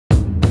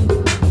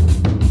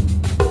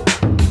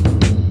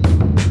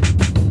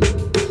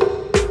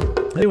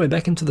anyway,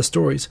 back into the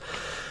stories.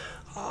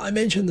 I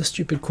mentioned the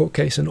stupid court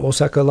case in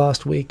Osaka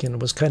last week,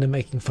 and was kind of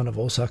making fun of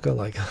Osaka,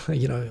 like,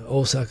 you know,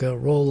 Osaka,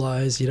 roll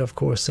eyes, you know, of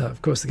course they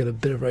got a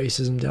bit of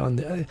racism down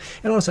there.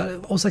 And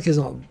also, Osaka is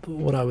not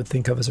what I would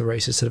think of as a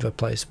racist sort of a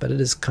place, but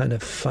it is kind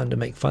of fun to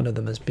make fun of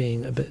them as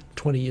being a bit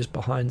 20 years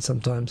behind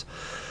sometimes.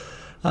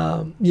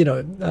 You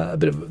know, a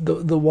bit of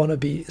the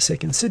wannabe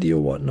second city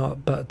or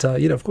whatnot. But,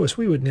 you know, of course,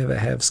 we would never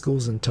have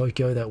schools in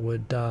Tokyo that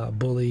would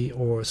bully,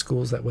 or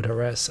schools that would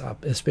harass,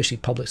 especially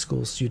public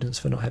school students,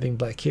 for not having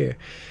black hair.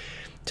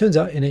 Turns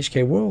out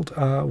NHK World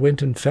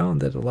went and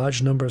found that a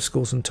large number of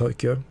schools in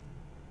Tokyo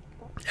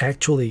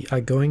actually are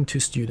going to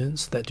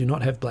students that do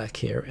not have black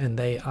hair, and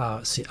they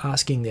are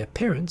asking their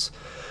parents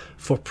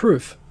for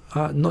proof,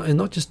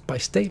 not just by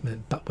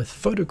statement, but with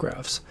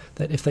photographs,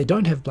 that if they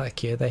don't have black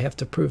hair, they have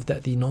to prove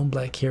that the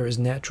non-black hair is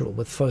natural,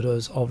 with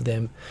photos of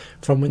them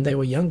from when they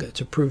were younger,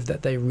 to prove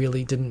that they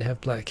really didn't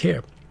have black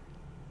hair.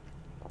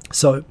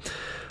 So...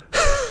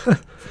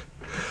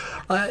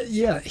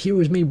 yeah, here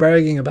was me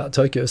bragging about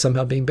Tokyo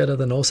somehow being better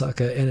than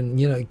Osaka, and,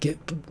 you know,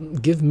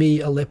 give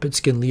me a leopard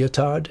skin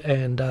leotard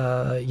and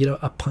you know,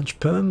 a punch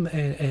perm,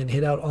 and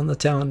head out on the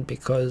town,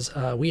 because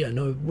we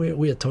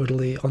are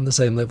totally on the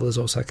same level as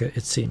Osaka,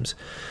 it seems.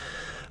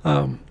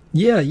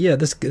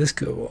 This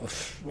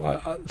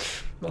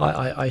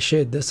I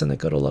shared this, and it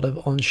got a lot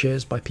of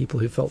on-shares by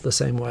people who felt the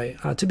same way.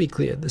 To be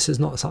clear, this is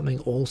not something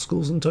all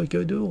schools in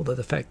Tokyo do, although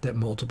the fact that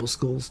multiple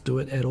schools do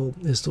it at all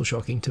is still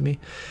shocking to me.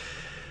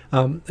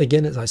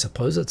 Again, I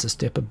suppose it's a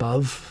step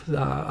above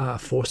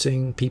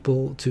forcing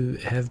people to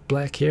have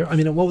black hair. I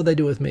mean, what would they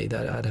do with me?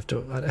 That I'd have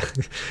to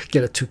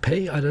get a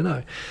toupee? I don't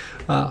know.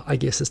 I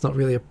guess it's not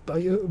really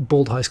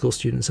bald high school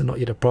students are not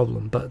yet a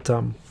problem. But,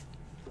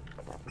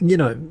 you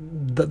know,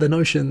 the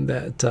notion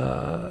that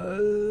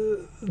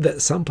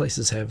that some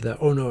places have that,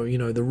 oh no, you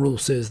know, the rule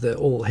says that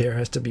all hair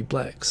has to be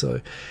black,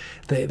 so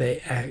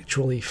they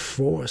actually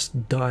force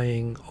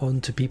dyeing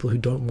onto people who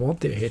don't want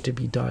their hair to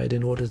be dyed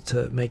in order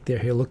to make their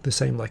hair look the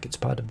same, like it's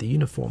part of the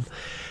uniform.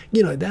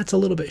 You know, that's a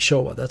little bit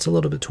Showa, that's a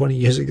little bit 20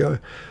 years ago.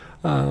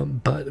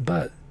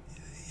 But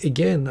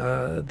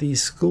again,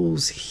 these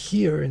schools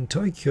here in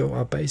Tokyo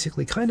are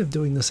basically kind of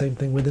doing the same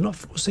thing, where they're not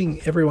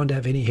forcing everyone to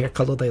have any hair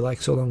color they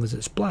like so long as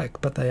it's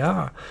black, but they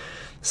are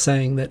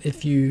saying that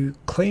if you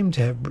claim to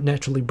have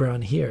naturally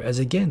brown hair, as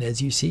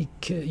you see,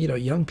 you know,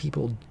 young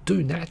people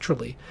do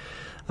naturally,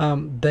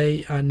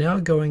 they are now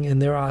going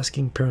and they're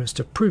asking parents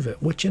to prove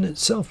it, which in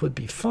itself would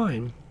be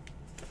fine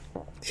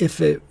if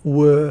it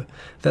were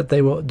that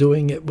they were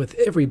doing it with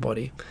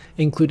everybody,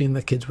 including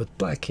the kids with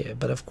black hair.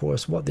 But of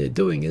course, what they're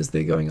doing is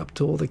they're going up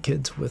to all the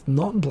kids with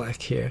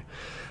non-black hair.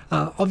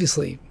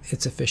 Obviously,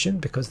 it's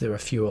efficient because there are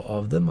fewer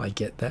of them, I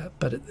get that,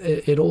 but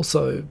it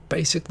also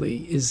basically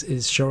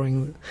is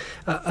showing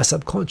a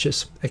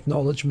subconscious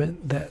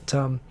acknowledgement that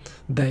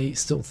they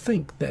still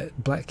think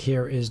that black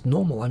hair is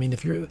normal. I mean,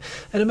 and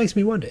it makes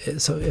me wonder,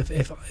 so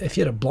if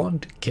you had a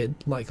blonde kid,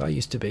 like I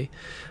used to be,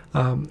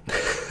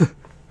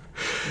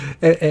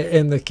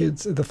 and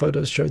the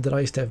photos showed that I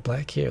used to have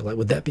black hair, like,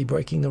 would that be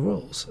breaking the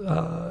rules?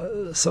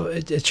 So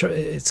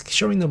it's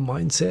showing the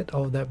mindset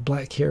of that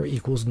black hair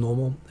equals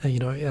normal, you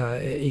know,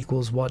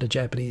 equals what a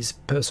Japanese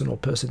person or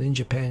person in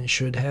Japan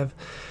should have.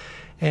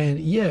 And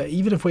yeah,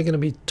 even if we're going to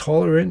be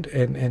tolerant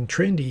and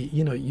trendy,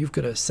 you know, you've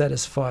got to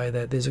satisfy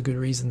that there's a good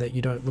reason that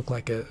you don't look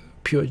like a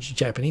pure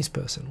Japanese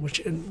person,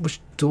 which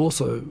to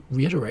also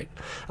reiterate,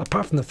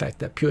 apart from the fact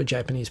that pure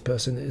Japanese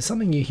person is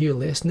something you hear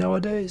less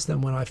nowadays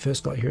than when I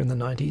first got here in the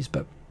 90s,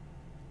 but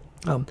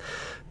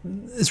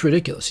it's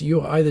ridiculous.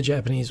 You're either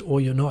Japanese or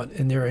you're not,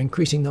 and there are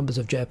increasing numbers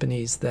of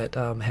Japanese that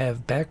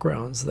have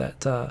backgrounds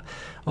that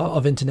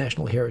of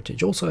international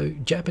heritage. Also,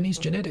 Japanese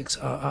genetics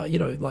are, you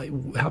know,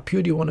 like, how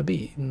pure do you want to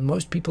be?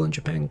 Most people in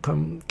Japan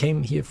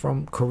came here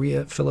from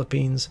Korea,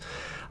 Philippines.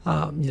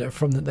 You know,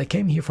 they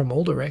came here from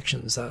all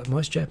directions.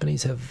 Most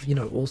Japanese have, you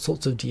know, all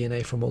sorts of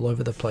DNA from all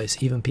over the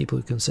place, even people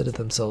who consider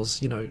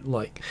themselves, you know,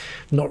 like,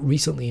 not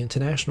recently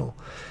international.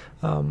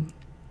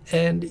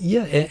 And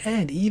yeah,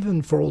 and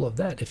even for all of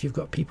that, if you've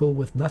got people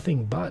with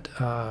nothing but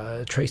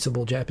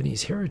traceable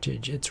Japanese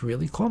heritage, it's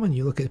really common.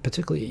 You look at,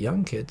 particularly at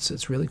young kids,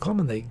 it's really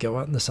common. They go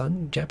out in the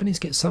sun. Japanese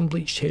get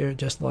sun-bleached hair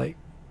just like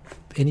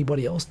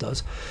anybody else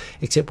does,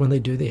 except when they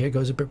do, their hair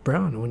goes a bit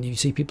brown. When you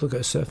see people go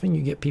surfing,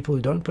 you get people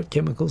who don't put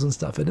chemicals and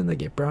stuff in, and they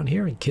get brown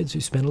hair, and kids who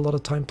spend a lot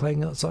of time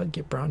playing outside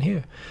get brown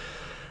hair.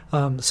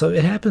 So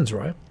it happens,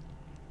 right?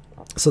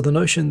 So the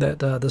notion that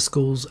the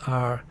schools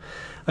are,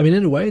 I mean,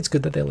 in a way, it's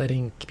good that they're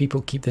letting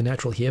people keep their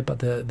natural hair, but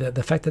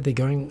the fact that they're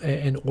going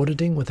and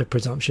auditing with a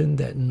presumption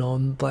that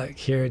non-black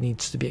hair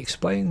needs to be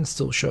explained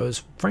still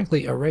shows,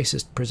 frankly, a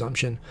racist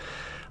presumption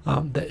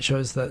that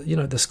shows that, you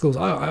know, the schools,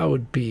 I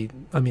would be,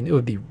 I mean, it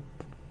would be,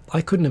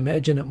 I couldn't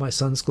imagine at my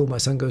son's school. My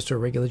son goes to a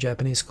regular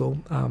Japanese school.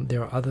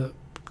 There are other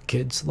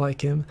kids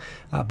like him,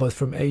 both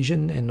from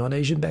Asian and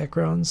non-Asian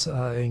backgrounds,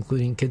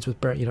 including kids with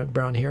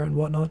brown hair and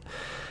whatnot.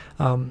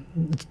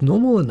 It's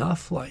normal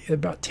enough, like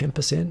about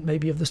 10%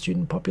 maybe of the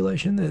student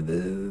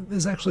population.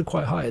 It's actually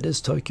quite high. It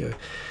is Tokyo.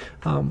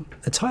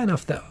 It's high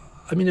enough that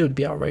I mean, it would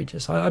be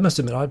outrageous. I must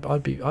admit,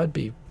 I'd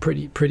be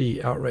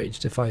pretty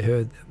outraged if I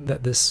heard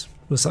that this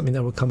was something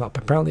that would come up.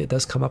 Apparently, it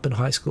does come up in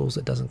high schools.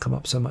 It doesn't come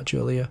up so much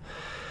earlier.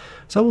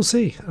 So we'll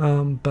see.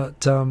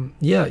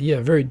 Yeah,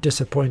 very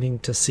disappointing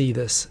to see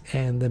this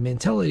and the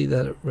mentality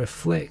that it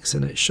reflects,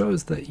 and it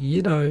shows that,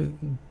 you know,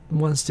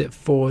 one step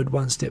forward,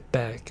 one step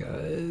back,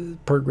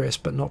 progress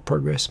but not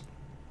progress.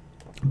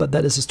 But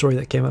that is a story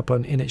that came up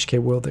on NHK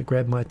World that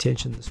grabbed my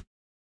attention.